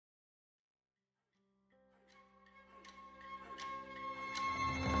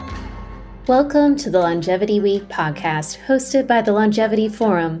Welcome to the Longevity Week podcast, hosted by the Longevity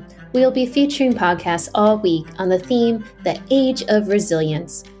Forum. We'll be featuring podcasts all week on the theme, The Age of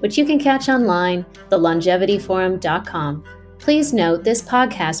Resilience, which you can catch online, thelongevityforum.com. Please note this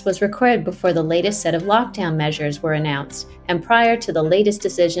podcast was recorded before the latest set of lockdown measures were announced and prior to the latest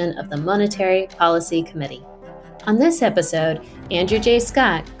decision of the Monetary Policy Committee. On this episode, Andrew J.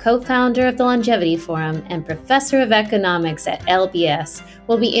 Scott, co-founder of the Longevity Forum and professor of economics at LBS,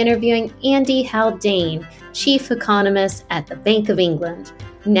 will be interviewing Andy Haldane, chief economist at the Bank of England.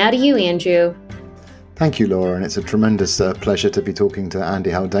 Now to you, Andrew. Thank you, Laura, and it's a tremendous pleasure to be talking to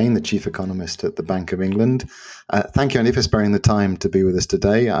Andy Haldane, the chief economist at the Bank of England. Thank you, Andy, for sparing the time to be with us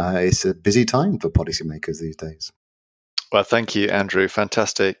today. It's a busy time for policymakers these days. Well, thank you, Andrew.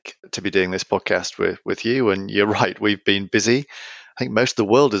 Fantastic to be doing this podcast with you. And you're right, we've been busy. I think most of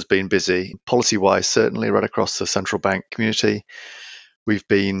the world has been busy, policy-wise, certainly right across the central bank community. We've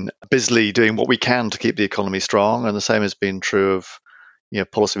been busily doing what we can to keep the economy strong, and the same has been true of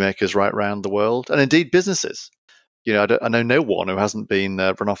policymakers right around the world, and indeed businesses. I know no one who hasn't been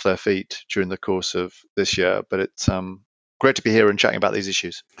run off their feet during the course of this year, but it's great to be here and chatting about these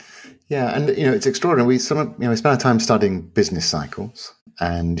issues. Yeah, and it's extraordinary. We we spend our time studying business cycles,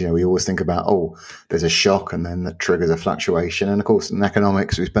 and we always think about there's a shock, and then that triggers a fluctuation. And of course, in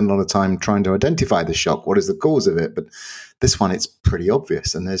economics, we spend a lot of time trying to identify the shock. What is the cause of it? But this one, it's pretty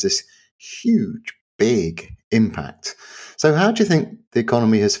obvious, and there's this huge, big impact. So, how do you think the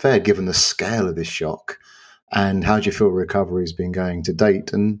economy has fared given the scale of this shock? And how do you feel recovery has been going to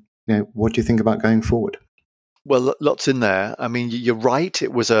date? And what do you think about going forward? Well, lots in there. I mean, you're right.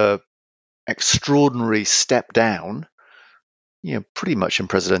 It was a extraordinary step down, pretty much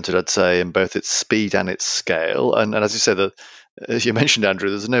unprecedented, I'd say, in both its speed and its scale. And as you said, as you mentioned,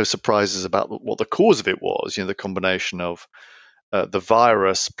 Andrew, there's no surprises about what the cause of it was. The combination of the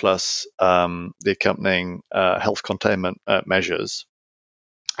virus plus the accompanying health containment measures.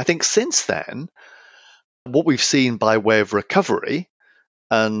 I think since then, what we've seen by way of recovery,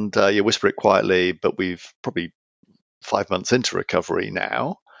 and you whisper it quietly, but we've probably 5 months into recovery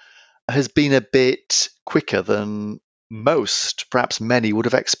now, has been a bit quicker than most, perhaps many would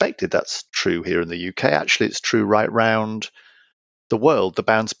have expected. That's true here in the UK. Actually, it's true right round the world. The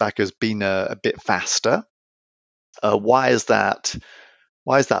bounce back has been a bit faster. Why is that?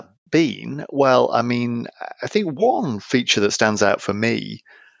 Why has that been? Well, I mean, I think one feature that stands out for me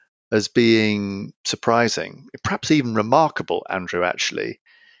as being surprising, perhaps even remarkable, Andrew, actually,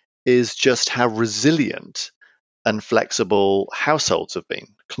 is just how resilient and flexible households have been,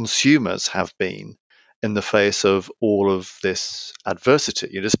 consumers have been in the face of all of this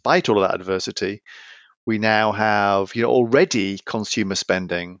adversity. Despite all of that adversity, we now have already consumer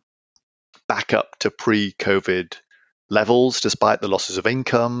spending back up to pre-COVID levels, despite the losses of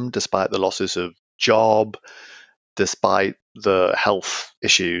income, despite the losses of job, despite the health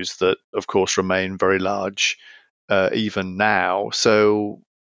issues that, of course, remain very large even now. So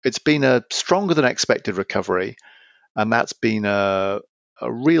it's been a stronger than expected recovery, and that's been a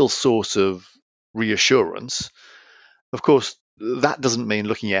real source of reassurance. Of course, that doesn't mean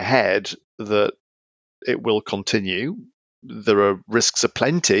looking ahead that it will continue. There are risks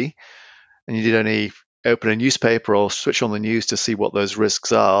aplenty, and you need only open a newspaper or switch on the news to see what those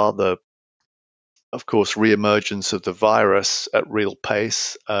risks are. Of course, re-emergence of the virus at real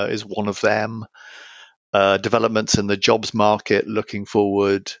pace is one of them. Developments in the jobs market looking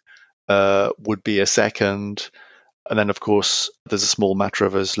forward would be a second. And then, of course, there's a small matter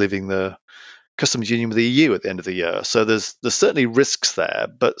of us leaving the customs union with the EU at the end of the year. So there's certainly risks there.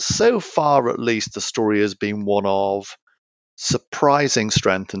 But so far, at least, the story has been one of surprising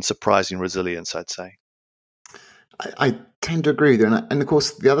strength and surprising resilience, I'd say. I tend to agree with you. And of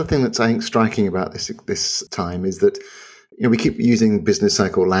course, the other thing that's, I think, striking about this time is that we keep using business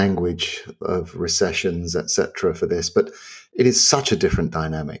cycle language of recessions, etc., for this, but it is such a different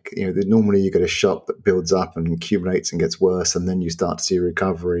dynamic. Normally you get a shock that builds up and accumulates and gets worse, and then you start to see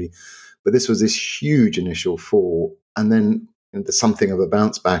recovery. But this was this huge initial fall, and then there's something of a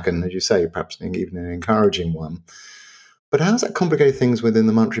bounce back, and as you say, perhaps even an encouraging one. But how does that complicate things within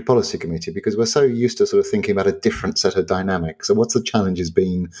the Monetary Policy Committee? Because we're so used to sort of thinking about a different set of dynamics. So what's the challenges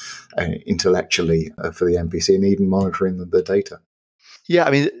been intellectually for the MPC and even monitoring the data? Yeah,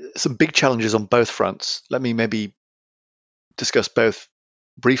 I mean, some big challenges on both fronts. Let me maybe discuss both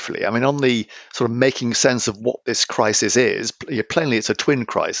briefly. I mean, on the sort of making sense of what this crisis is, plainly it's a twin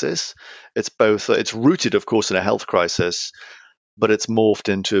crisis. It's both, it's rooted, of course, in a health crisis, but it's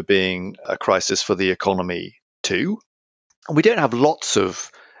morphed into being a crisis for the economy too. And we don't have lots of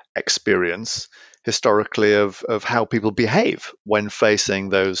experience historically of how people behave when facing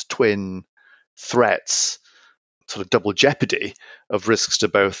those twin threats, sort of double jeopardy of risks to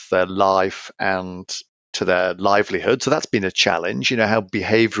both their life and to their livelihood. So that's been a challenge. How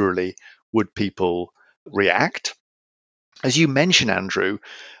behaviorally would people react? As you mentioned, Andrew,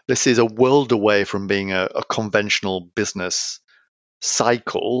 this is a world away from being a conventional business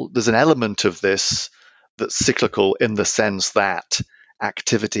cycle. There's an element of this that's cyclical in the sense that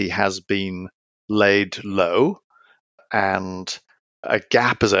activity has been laid low and a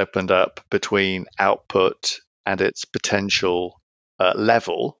gap has opened up between output and its potential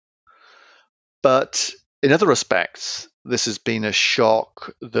level. But in other respects, this has been a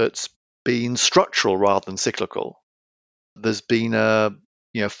shock that's been structural rather than cyclical. There's been a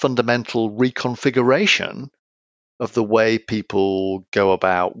fundamental reconfiguration of the way people go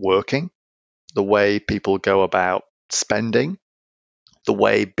about working, the way people go about spending, the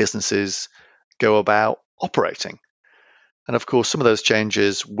way businesses go about operating. And of course, some of those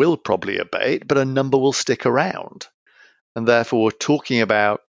changes will probably abate, but a number will stick around. And therefore, we're talking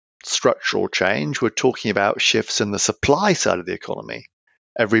about structural change. We're talking about shifts in the supply side of the economy,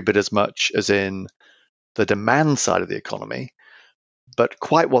 every bit as much as in the demand side of the economy. But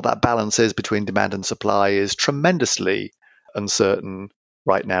quite what that balance is between demand and supply is tremendously uncertain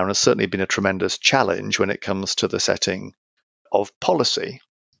right now, and has certainly been a tremendous challenge when it comes to the setting of policy.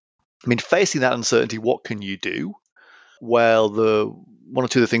 I mean, facing that uncertainty, what can you do? Well, the one or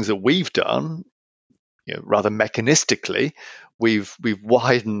two of the things that we've done, rather mechanistically, we've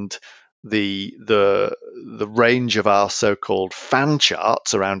widened the range of our so-called fan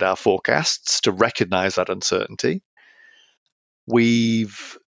charts around our forecasts to recognize that uncertainty.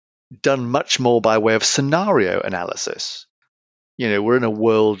 We've done much more by way of scenario analysis. We're in a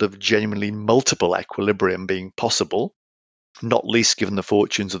world of genuinely multiple equilibrium being possible, not least given the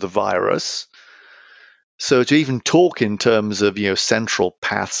fortunes of the virus. So to even talk in terms of central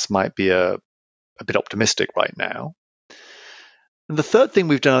paths might be a bit optimistic right now. And the third thing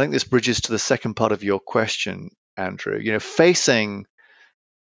we've done, I think this bridges to the second part of your question, Andrew, facing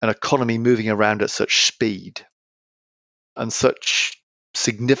an economy moving around at such speed and such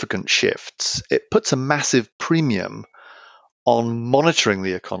significant shifts, it puts a massive premium on monitoring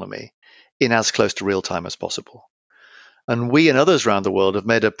the economy in as close to real time as possible. And we and others around the world have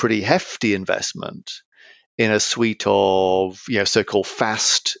made a pretty hefty investment in a suite of so-called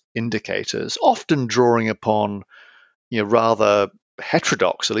fast indicators, often drawing upon rather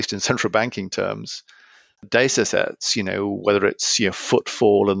heterodox, at least in central banking terms, data sets, whether it's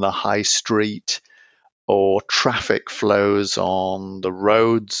footfall in the high street or traffic flows on the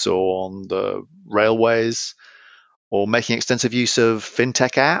roads or on the railways, or making extensive use of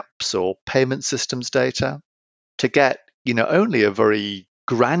fintech apps or payment systems data to get only a very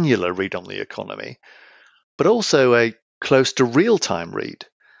granular read on the economy, but also a close to real-time read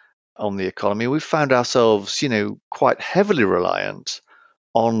on the economy. We've found ourselves, quite heavily reliant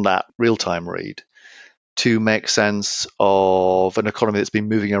on that real-time read to make sense of an economy that's been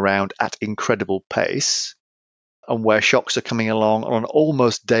moving around at incredible pace and where shocks are coming along on an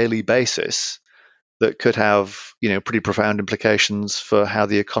almost daily basis that could have, pretty profound implications for how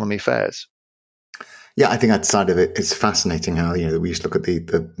the economy fares. Yeah, I think that side of it is fascinating how, we used to look at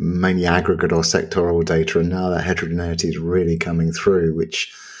the mainly aggregate or sectoral data, and now that heterogeneity is really coming through,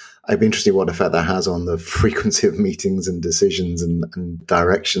 which I'd be interested in what effect that has on the frequency of meetings and decisions and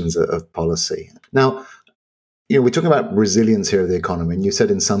directions of policy. Now, we're talking about resilience here of the economy, and you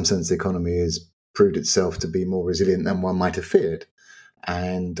said in some sense the economy has proved itself to be more resilient than one might have feared.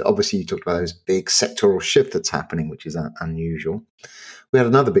 And obviously you talked about those big sectoral shift that's happening, which is unusual. We had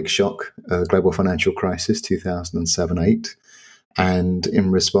another big shock, the global financial crisis, 2007-8. And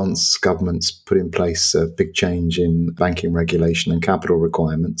in response, governments put in place a big change in banking regulation and capital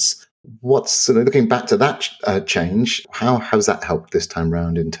requirements. What's looking back to that change, how has that helped this time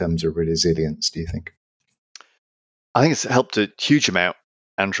round in terms of resilience, do you think? I think it's helped a huge amount,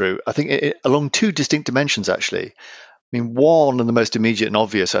 Andrew. I think along two distinct dimensions, actually. I mean, one and the most immediate and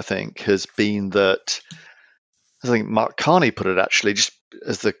obvious, I think, has been that, I think Mark Carney put it actually, just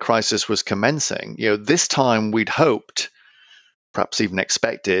as the crisis was commencing, this time we'd hoped, perhaps even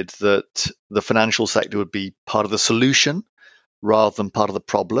expected, that the financial sector would be part of the solution rather than part of the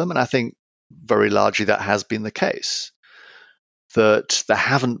problem. And I think very largely that has been the case, that there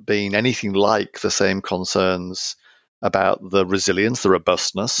haven't been anything like the same concerns about the resilience, the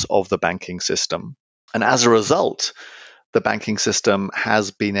robustness of the banking system. And as a result, the banking system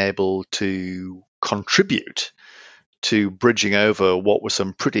has been able to contribute to bridging over what were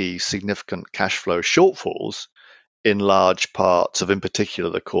some pretty significant cash flow shortfalls in large parts of, in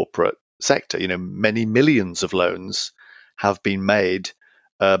particular, the corporate sector. Many millions of loans have been made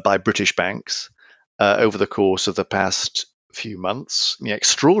by British banks over the course of the past few months,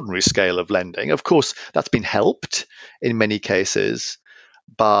 extraordinary scale of lending. Of course, that's been helped in many cases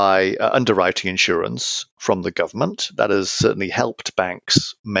by underwriting insurance from the government. That has certainly helped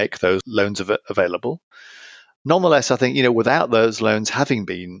banks make those loans available. Nonetheless, I think, without those loans having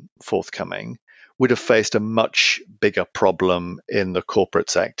been forthcoming, we'd have faced a much bigger problem in the corporate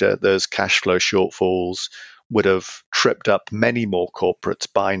sector. Those cash flow shortfalls would have tripped up many more corporates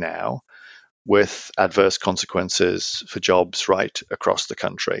by now, with adverse consequences for jobs right across the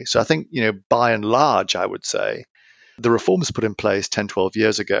country. So I think, by and large, I would say the reforms put in place 10, 12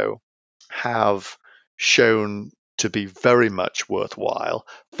 years ago have shown to be very much worthwhile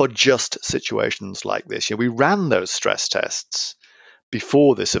for just situations like this. We ran those stress tests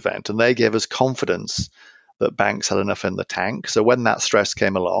before this event, and they gave us confidence that banks had enough in the tank. So when that stress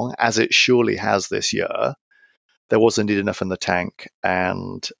came along, as it surely has this year, there was indeed enough in the tank,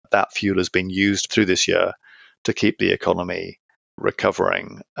 and that fuel has been used through this year to keep the economy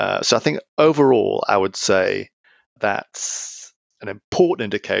recovering. So I think overall, I would say that's an important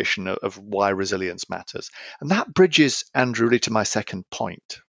indication of why resilience matters. And that bridges, Andrew, really to my second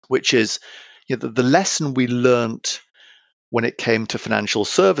point, which is the lesson we learnt when it came to financial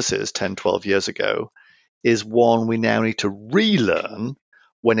services 10, 12 years ago is one we now need to relearn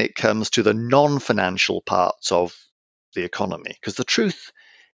when it comes to the non-financial parts of the economy. Because the truth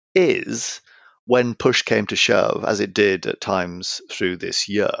is, when push came to shove, as it did at times through this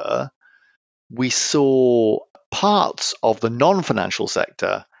year, we saw parts of the non-financial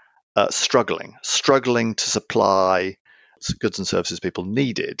sector struggling to supply goods and services people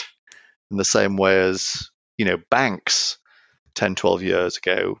needed in the same way as, banks 10, 12 years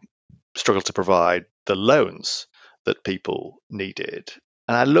ago struggled to provide the loans that people needed.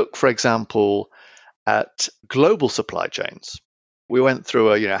 And I look, for example, at global supply chains. We went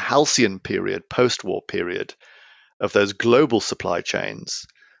through a halcyon period, post-war period of those global supply chains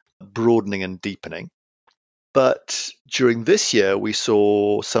broadening and deepening. But during this year, we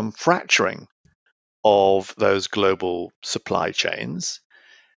saw some fracturing of those global supply chains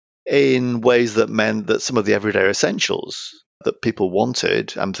in ways that meant that some of the everyday essentials that people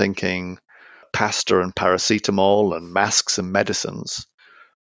wanted, I'm thinking pasta and paracetamol and masks and medicines,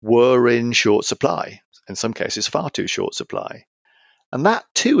 were in short supply, in some cases far too short supply. And that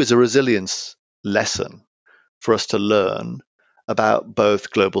too is a resilience lesson for us to learn about both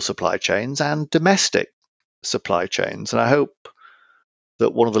global supply chains and domestic supply chains. And I hope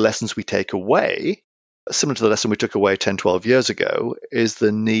that one of the lessons we take away, similar to the lesson we took away 10, 12 years ago, is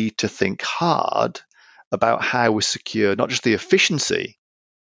the need to think hard about how we secure not just the efficiency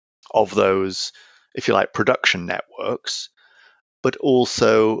of those, if you like, production networks, but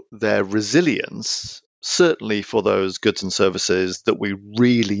also their resilience, certainly for those goods and services that we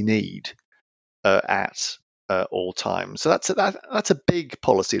really need at all times. So that's a big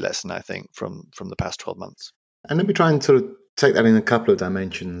policy lesson, I think, from the past 12 months. And let me try and sort of take that in a couple of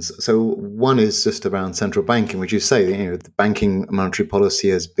dimensions. So one is just around central banking, which you say, the banking monetary policy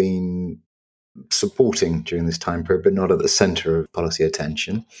has been supporting during this time period, but not at the center of policy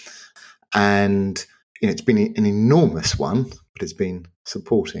attention. And it's been an enormous one, but it's been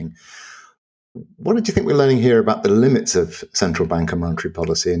supporting. What did you think we're learning here about the limits of central bank and monetary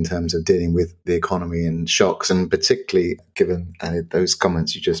policy in terms of dealing with the economy and shocks, and particularly given those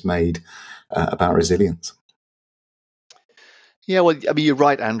comments you just made about resilience? Yeah, well, I mean, you're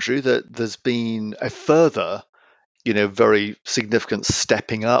right, Andrew, that there's been a further, very significant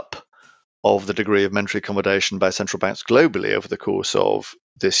stepping up of the degree of monetary accommodation by central banks globally over the course of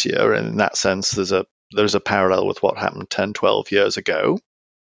this year. And in that sense, there's a parallel with what happened 10, 12 years ago.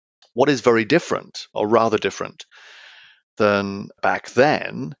 What is very different, or rather different, than back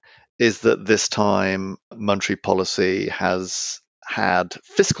then is that this time monetary policy has had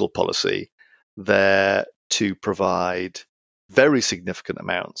fiscal policy there to provide very significant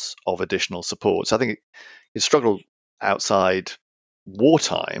amounts of additional support. So I think it struggled outside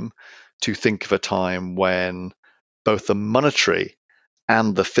wartime to think of a time when both the monetary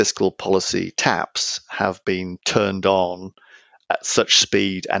and the fiscal policy taps have been turned on at such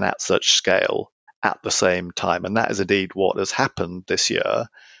speed and at such scale at the same time. And that is indeed what has happened this year.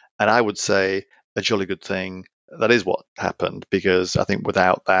 And I would say a jolly good thing that is what happened, because I think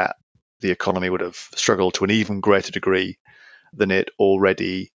without that, the economy would have struggled to an even greater degree than it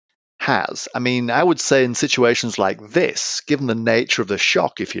already has. I mean, I would say in situations like this, given the nature of the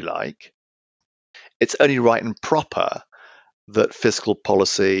shock, if you like, it's only right and proper that fiscal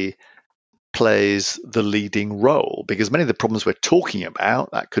policy plays the leading role, because many of the problems we're talking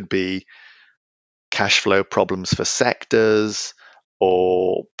about, that could be cash flow problems for sectors,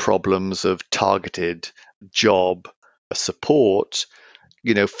 or problems of targeted job support,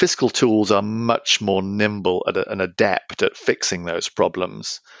 fiscal tools are much more nimble and adept at fixing those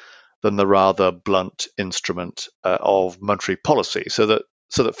problems than the rather blunt instrument of monetary policy. So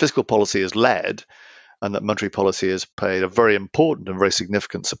that fiscal policy is led, and that monetary policy has played a very important and very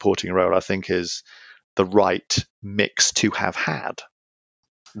significant supporting role, I think, is the right mix to have had.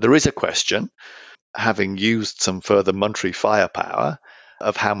 There is a question, having used some further monetary firepower,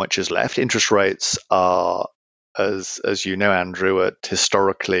 of how much is left. Interest rates are, as you know, Andrew, at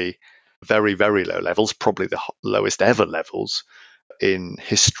historically very, very low levels, probably the lowest ever levels in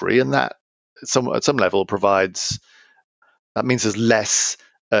history, and that at some level that means there's less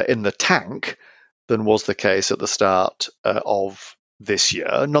in the tank than was the case at the start of this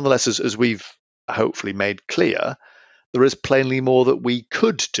year. Nonetheless, as we've hopefully made clear, there is plainly more that we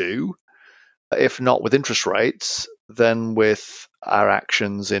could do, if not with interest rates, then with our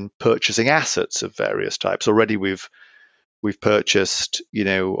actions in purchasing assets of various types. Already we've purchased,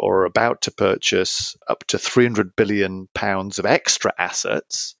 or are about to purchase up to £300 billion of extra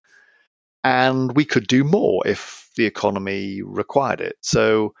assets, and we could do more if the economy required it.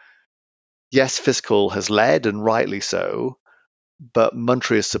 So yes, fiscal has led, and rightly so, but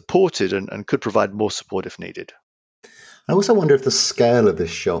monetary has supported and could provide more support if needed. I also wonder if the scale of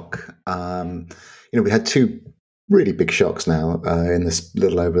this shock, we had two really big shocks now in this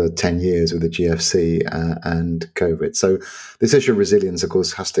little over 10 years with the GFC and COVID. So this issue of resilience, of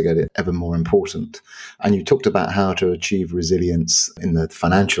course, has to get ever more important. And you talked about how to achieve resilience in the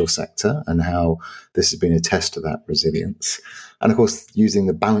financial sector and how this has been a test of that resilience. And of course, using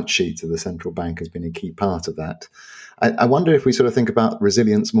the balance sheet of the central bank has been a key part of that. I wonder if we sort of think about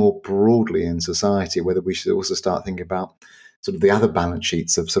resilience more broadly in society, whether we should also start thinking about sort of the other balance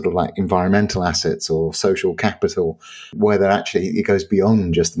sheets of sort of like environmental assets or social capital, whether actually it goes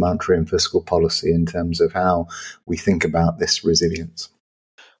beyond just monetary and fiscal policy in terms of how we think about this resilience.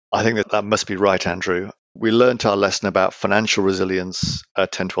 I think that must be right, Andrew. We learned our lesson about financial resilience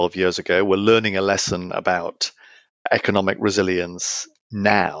 10, 12 years ago. We're learning a lesson about economic resilience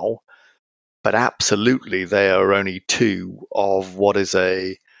now, but absolutely they are only two of what is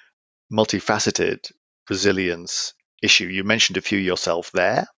a multifaceted resilience issue. You mentioned a few yourself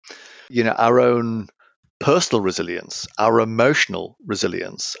there. Our own personal resilience, our emotional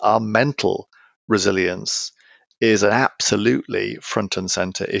resilience, our mental resilience is an absolutely front and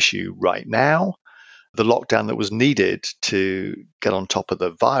center issue right now. The lockdown that was needed to get on top of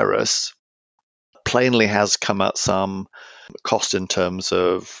the virus plainly has come at some cost in terms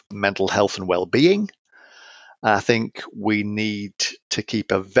of mental health and well-being. I think we need to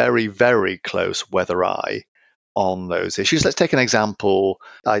keep a very, very close weather eye on those issues. Let's take an example.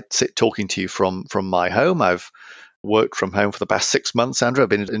 I sit talking to you from my home. I've worked from home for the past 6 months, Andrew. I've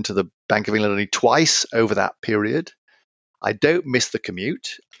been into the Bank of England only twice over that period. I don't miss the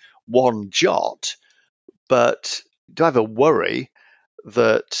commute one jot, but do I have a worry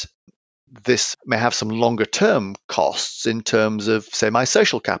that this may have some longer term costs in terms of, say, my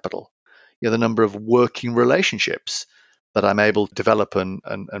social capital, the number of working relationships that I'm able to develop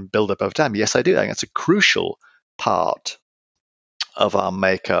and build up over time? Yes, I do. I think that's a crucial part of our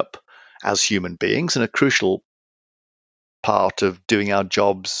makeup as human beings and a crucial part of doing our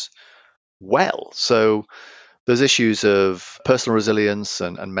jobs well. So those issues of personal resilience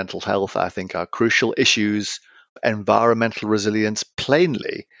and mental health, I think, are crucial issues. Environmental resilience,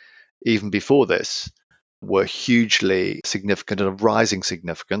 plainly, even before this, were hugely significant and of rising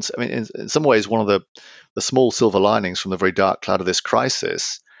significance. I mean, in some ways, one of the small silver linings from the very dark cloud of this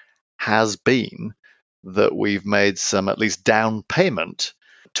crisis has been that we've made some at least down payment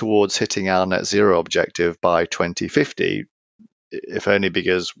towards hitting our net zero objective by 2050, if only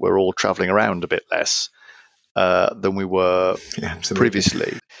because we're all traveling around a bit less than we were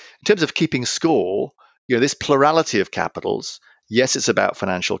previously. In terms of keeping score, this plurality of capitals, yes, it's about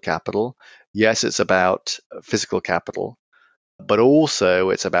financial capital. Yes, it's about physical capital, but also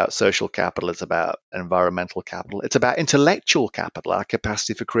it's about social capital. It's about environmental capital. It's about intellectual capital, our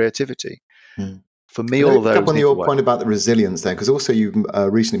capacity for creativity. For me, all of those. Pick up on your point about the resilience there, because also you've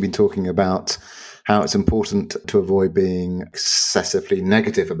recently been talking about how it's important to avoid being excessively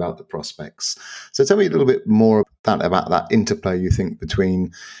negative about the prospects. So tell me a little bit more about that interplay you think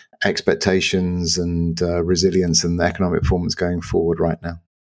between expectations and resilience and the economic performance going forward right now.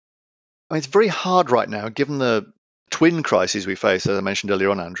 I mean, it's very hard right now, given the twin crises we face, as I mentioned earlier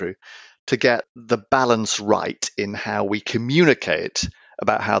on, Andrew, to get the balance right in how we communicate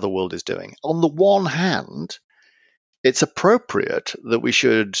about how the world is doing. On the one hand, it's appropriate that we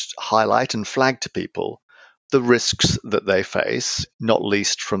should highlight and flag to people the risks that they face, not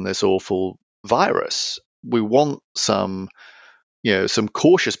least from this awful virus. We want some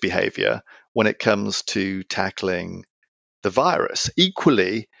cautious behavior when it comes to tackling the virus.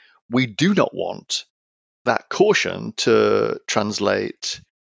 Equally, we do not want that caution to translate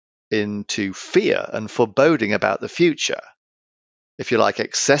into fear and foreboding about the future. If you like,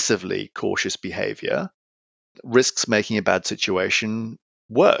 excessively cautious behavior risks making a bad situation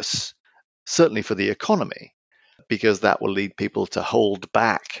worse, certainly for the economy, because that will lead people to hold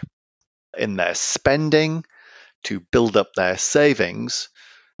back in their spending, to build up their savings,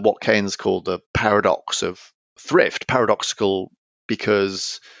 what Keynes called the paradox of thrift. Paradoxical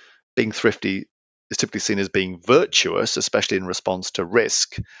because being thrifty is typically seen as being virtuous, especially in response to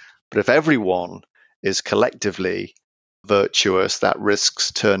risk. But if everyone is collectively virtuous, that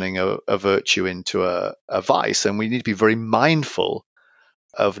risks turning a virtue into a vice. And we need to be very mindful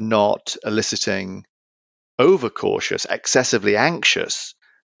of not eliciting overcautious, excessively anxious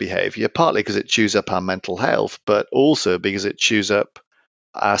behavior, partly because it chews up our mental health, but also because it chews up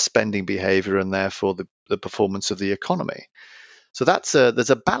our spending behavior and therefore the performance of the economy. So there's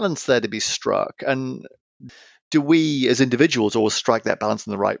a balance there to be struck. And do we as individuals always strike that balance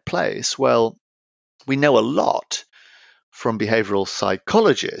in the right place? Well, we know a lot from behavioral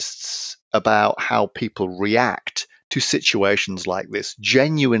psychologists about how people react to situations like this,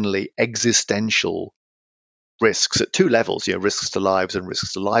 genuinely existential risks at two levels, risks to lives and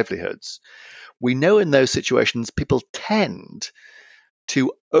risks to livelihoods. We know in those situations people tend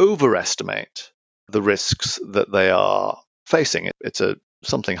to overestimate the risks that they are facing. It's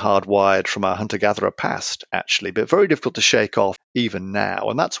something hardwired from our hunter-gatherer past, actually, but very difficult to shake off even now.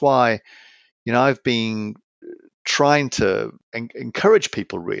 And that's why, I've been trying to encourage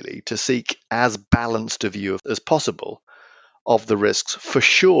people really to seek as balanced a view as possible of the risks. For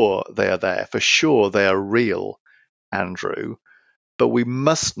sure they are there, for sure they are real, Andrew, but we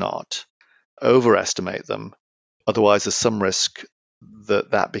must not overestimate them. Otherwise there's some risk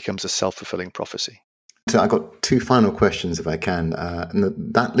that becomes a self-fulfilling prophecy. So I've got two final questions, if I can,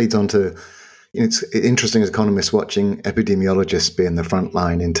 and that leads on to, it's interesting as economists watching epidemiologists be in the front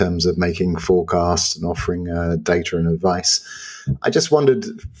line in terms of making forecasts and offering data and advice. I just wondered,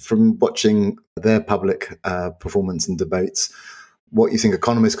 from watching their public performance and debates, what you think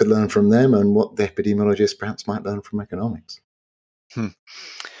economists could learn from them and what the epidemiologists perhaps might learn from economics.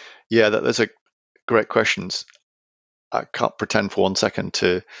 Yeah, those are great questions. I can't pretend for 1 second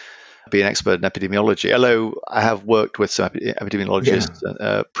to be an expert in epidemiology, although I have worked with some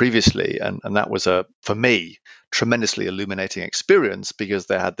epidemiologists previously, and that was for me, tremendously illuminating experience, because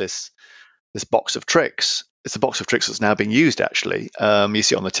they had this box of tricks. It's a box of tricks that's now being used, actually. You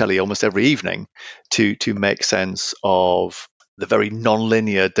see it on the telly almost every evening to make sense of the very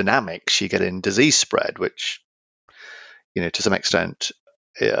nonlinear dynamics you get in disease spread, which, to some extent,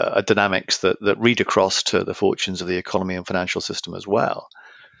 are dynamics that read across to the fortunes of the economy and financial system as well.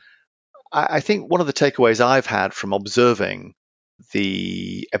 I think one of the takeaways I've had from observing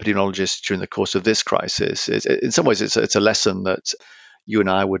the epidemiologists during the course of this crisis is, in some ways, it's a lesson that you and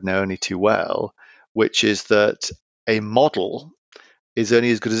I would know only too well, which is that a model is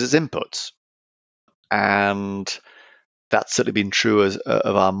only as good as its inputs. And that's certainly been true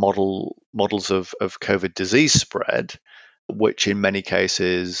of our models of COVID disease spread, which in many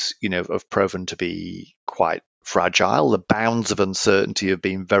cases, have proven to be quite fragile. The bounds of uncertainty have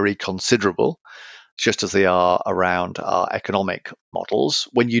been very considerable, just as they are around our economic models.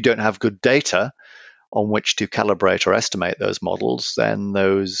 When you don't have good data on which to calibrate or estimate those models, then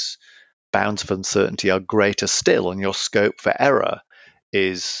those bounds of uncertainty are greater still, and your scope for error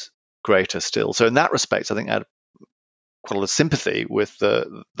is greater still. So in that respect, I think I had quite a lot of sympathy with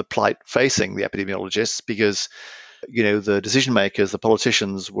the plight facing the epidemiologists, because the decision makers, the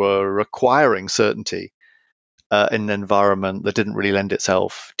politicians, were requiring certainty in an environment that didn't really lend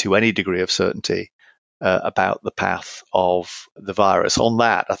itself to any degree of certainty about the path of the virus. On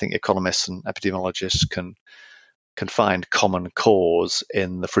that, I think economists and epidemiologists can find common cause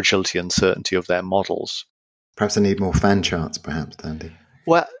in the fragility and uncertainty of their models. Perhaps they need more fan charts, perhaps, Andy.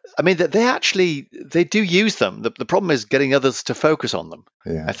 Well, I mean, they do use them. The problem is getting others to focus on them.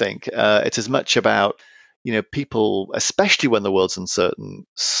 Yeah. I think it's as much about, people, especially when the world's uncertain,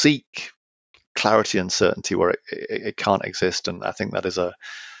 seek clarity and certainty where it can't exist. And I think that is a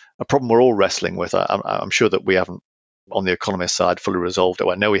problem we're all wrestling with. I'm sure that we haven't, on the economist side, fully resolved it.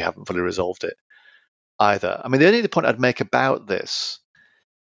 Well, I know we haven't fully resolved it either. I mean, the only point I'd make about this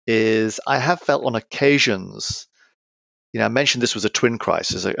is I have felt on occasions, I mentioned this was a twin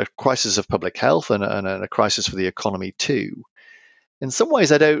crisis, a crisis of public health and a crisis for the economy too. In some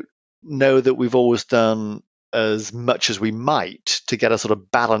ways, I don't know that we've always done as much as we might to get a sort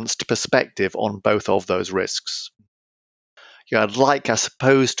of balanced perspective on both of those risks. I'd like, I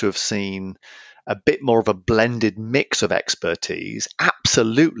suppose, to have seen a bit more of a blended mix of expertise,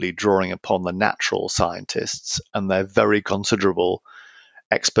 absolutely drawing upon the natural scientists and their very considerable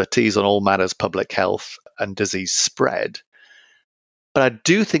expertise on all matters public health and disease spread. But I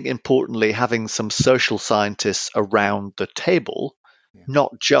do think, importantly, having some social scientists around the table,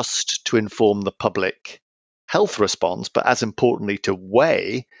 not just to inform the public health response, but as importantly to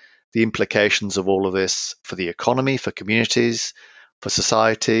weigh the implications of all of this for the economy, for communities, for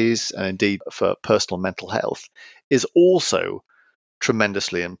societies, and indeed for personal mental health, is also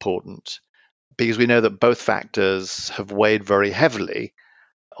tremendously important, because we know that both factors have weighed very heavily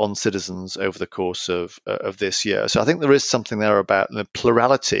on citizens over the course of this year. So I think there is something there about the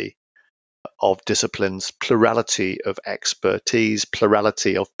plurality of disciplines, plurality of expertise,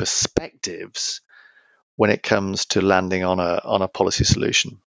 plurality of perspectives when it comes to landing on a policy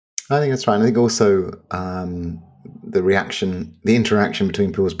solution. I think that's right. I think also the interaction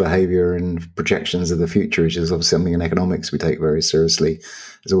between people's behaviour and projections of the future, which is obviously something in economics we take very seriously,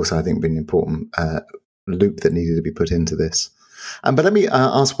 has also, I think, been an important loop that needed to be put into this. But let me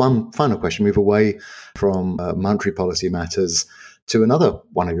ask one final question, move away from monetary policy matters to another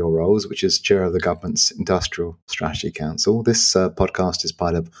one of your roles, which is chair of the government's Industrial Strategy Council. This podcast is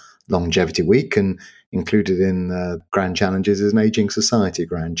part of Longevity Week, and included in Grand Challenges is an Ageing Society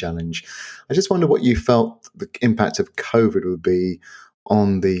Grand Challenge. I just wonder what you felt the impact of COVID would be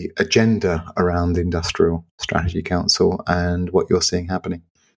on the agenda around the Industrial Strategy Council and what you're seeing happening.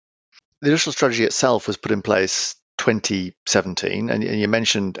 The industrial strategy itself was put in place 2017, and you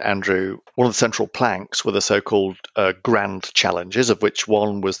mentioned, Andrew, one of the central planks were the so-called grand challenges, of which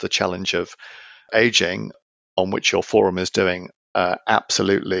one was the challenge of aging, on which your forum is doing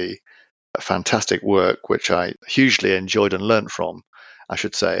absolutely fantastic work, which I hugely enjoyed and learned from, I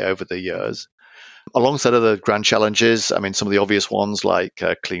should say, over the years. Alongside other grand challenges, I mean, some of the obvious ones like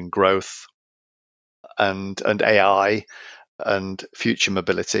clean growth and AI and future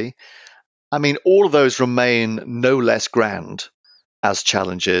mobility. I mean, all of those remain no less grand as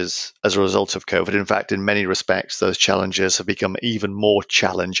challenges as a result of COVID. In fact, in many respects, those challenges have become even more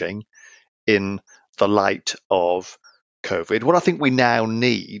challenging in the light of COVID. What I think we now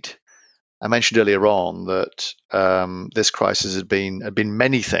need, I mentioned earlier on that this crisis had been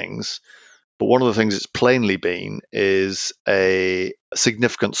many things, but one of the things it's plainly been is a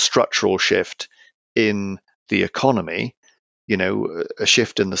significant structural shift in the economy, a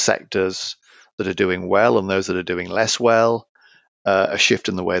shift in the sectors that are doing well and those that are doing less well, a shift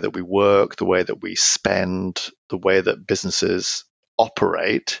in the way that we work, the way that we spend, the way that businesses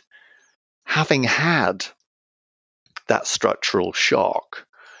operate. Having had that structural shock,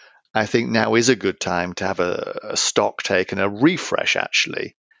 I think now is a good time to have a stock take and a refresh,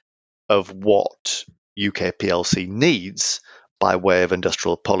 actually, of what UK PLC needs by way of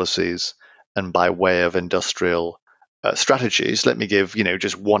industrial policies and by way of industrial strategies. Let me give,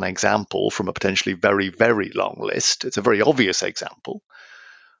 just one example from a potentially very, very long list. It's a very obvious example,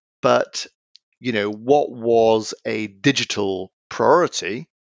 but what was a digital priority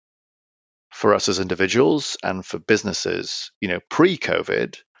for us as individuals and for businesses,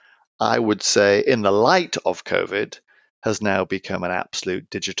 pre-COVID, I would say in the light of COVID, has now become an absolute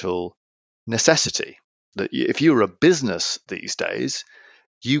digital necessity. That if you're a business these days,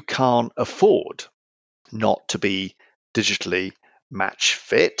 you can't afford not to be digitally match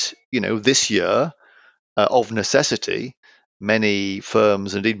fit. This year, of necessity, many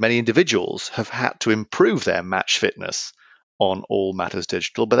firms, indeed many individuals, have had to improve their match fitness on all matters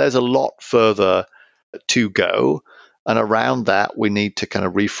digital. But there's a lot further to go. And around that, we need to kind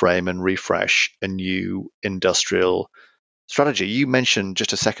of reframe and refresh a new industrial strategy. You mentioned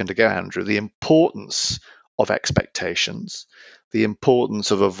just a second ago, Andrew, the importance of expectations, the importance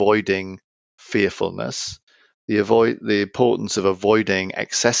of avoiding fearfulness, the importance of avoiding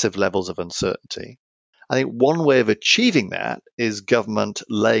excessive levels of uncertainty. I think one way of achieving that is government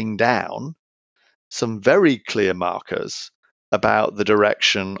laying down some very clear markers about the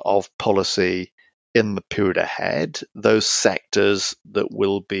direction of policy in the period ahead, those sectors that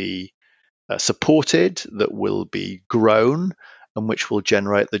will be supported, that will be grown, and which will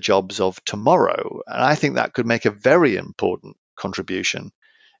generate the jobs of tomorrow. And I think that could make a very important contribution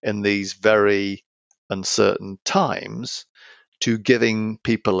in these very uncertain times to giving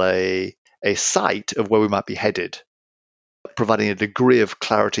people a sight of where we might be headed. Providing a degree of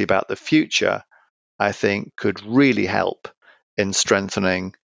clarity about the future, I think, could really help in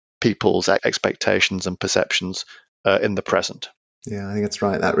strengthening people's expectations and perceptions in the present. Yeah, I think that's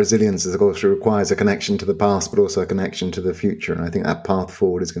right. That resilience, of course, requires a connection to the past, but also a connection to the future. And I think that path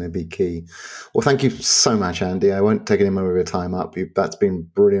forward is going to be key. Well, thank you so much, Andy. I won't take any more of your time up. That's been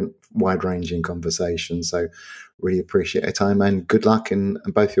brilliant, wide-ranging conversation. So really appreciate your time, and good luck in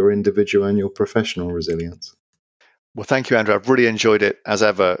both your individual and your professional resilience. Well, thank you, Andrew. I've really enjoyed it, as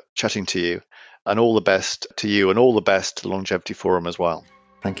ever, chatting to you. And all the best to you, and all the best to the Longevity Forum as well.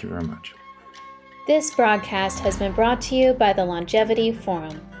 Thank you very much. This broadcast has been brought to you by the Longevity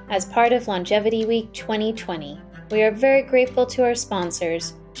Forum as part of Longevity Week 2020. We are very grateful to our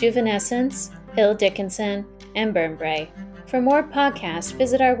sponsors, Juvenescence, Hill Dickinson, and Burnbrae. For more podcasts,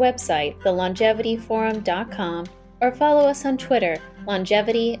 visit our website, thelongevityforum.com, or follow us on Twitter,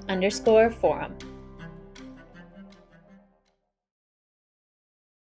 longevity_forum.